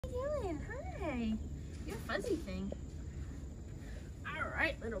okay. You're a fuzzy thing. All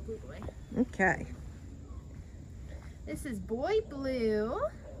right, little blue boy. Okay. This is Boy Blue.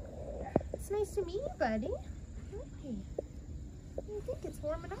 It's nice to meet you, buddy. Hey. What do you think? It's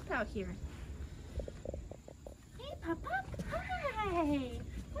warming up out here. Hey, Papa. Hi.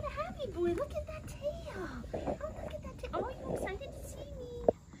 What a happy boy. Look at that tail. Oh, look at that tail. Oh, you excited to see me?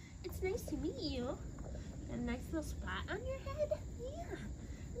 It's nice to meet you. Got a nice little spot on your head. Yeah.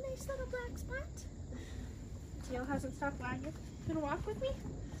 A nice little black spot. Tail hasn't stopped wagging. Gonna walk with me?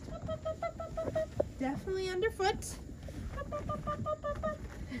 Up, up, up, up, up, up, up. Definitely underfoot. Up, up, up, up, up, up, up.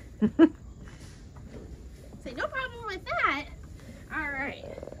 Say no problem with that. All right.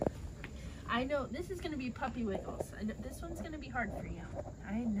 I know this is gonna be puppy wiggles. I know this one's gonna be hard for you.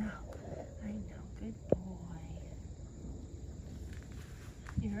 I know. I know. Good boy.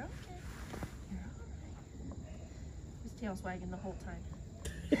 You're okay. You're all right. His tail's wagging the whole time.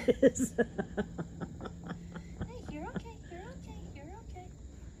 Hey, you're okay. You're okay. You're okay.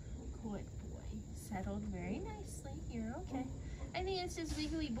 Good boy. Settled very nicely. You're okay. I think it's just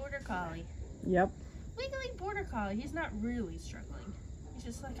Wiggly Border Collie. Yep. Wiggly Border Collie. He's not really struggling. He's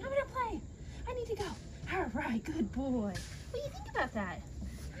just like, I'm gonna play. I need to go. All right, good boy. What do you think about that?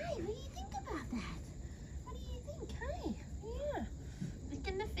 Hi, what do you think about that? What do you think? Hi. Yeah. Look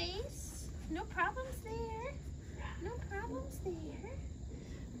in the face. No problems there. No problems there.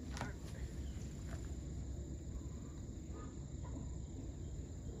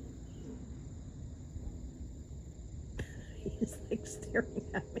 He's like staring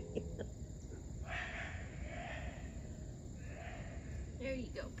at me. There you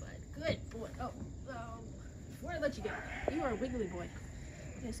go, bud. Good boy. Oh, before I let you go, you are a wiggly boy.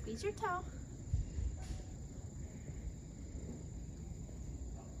 I'm gonna squeeze your toe.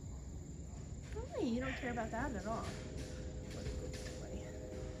 Oh, you don't care about that at all. What a good boy.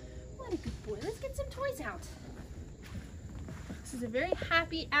 What a good boy. Let's get some toys out. This is a very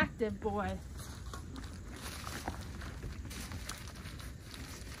happy, active boy.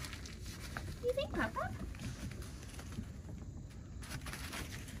 What do you think, Papa?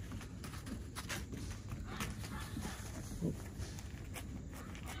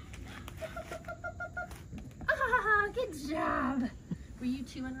 Good job. Were you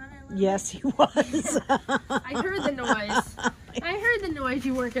chewing on it a little Yes, he was. I heard the noise. I heard the noise.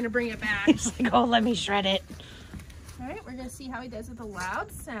 You weren't going to bring it back. He's like, oh, let me shred it. All right, we're going to see how he does with the loud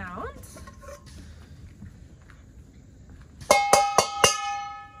sound. It's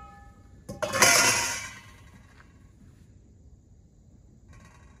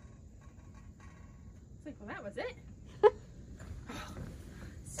like, well, that was it. Oh,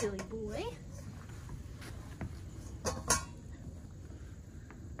 silly boy.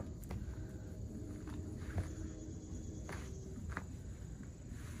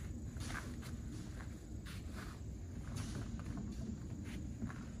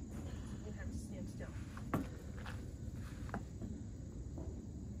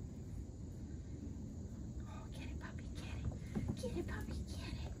 Get it, puppy, get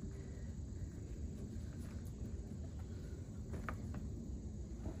it.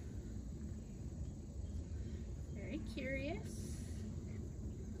 Very curious.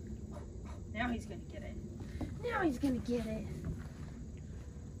 Now he's gonna get it. Now he's gonna get it.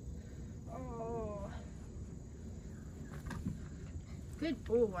 Oh. Good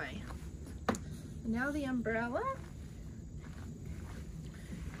boy. Now the umbrella.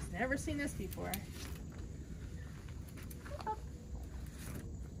 He's never seen this before.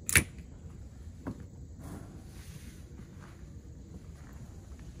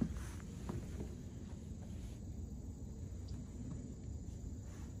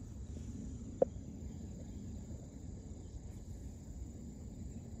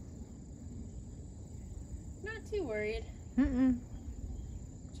 Not too worried.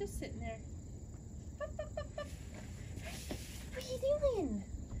 Just sitting there. What are you doing?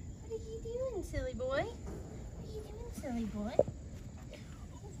 What are you doing, silly boy? What are you doing, silly boy?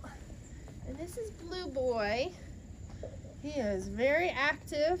 Oh. And this is Blue Boy. He is very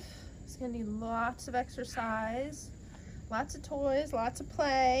active. He's gonna need lots of exercise, lots of toys, lots of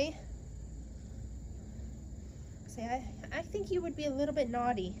play. See, I think you would be a little bit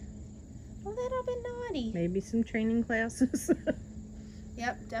naughty. A little bit naughty. Maybe some training classes.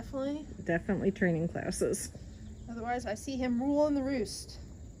 Yep, definitely. Definitely training classes. Otherwise, I see him ruling the roost.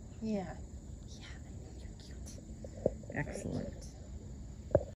 Yeah. Yeah, you're cute. Excellent. Right.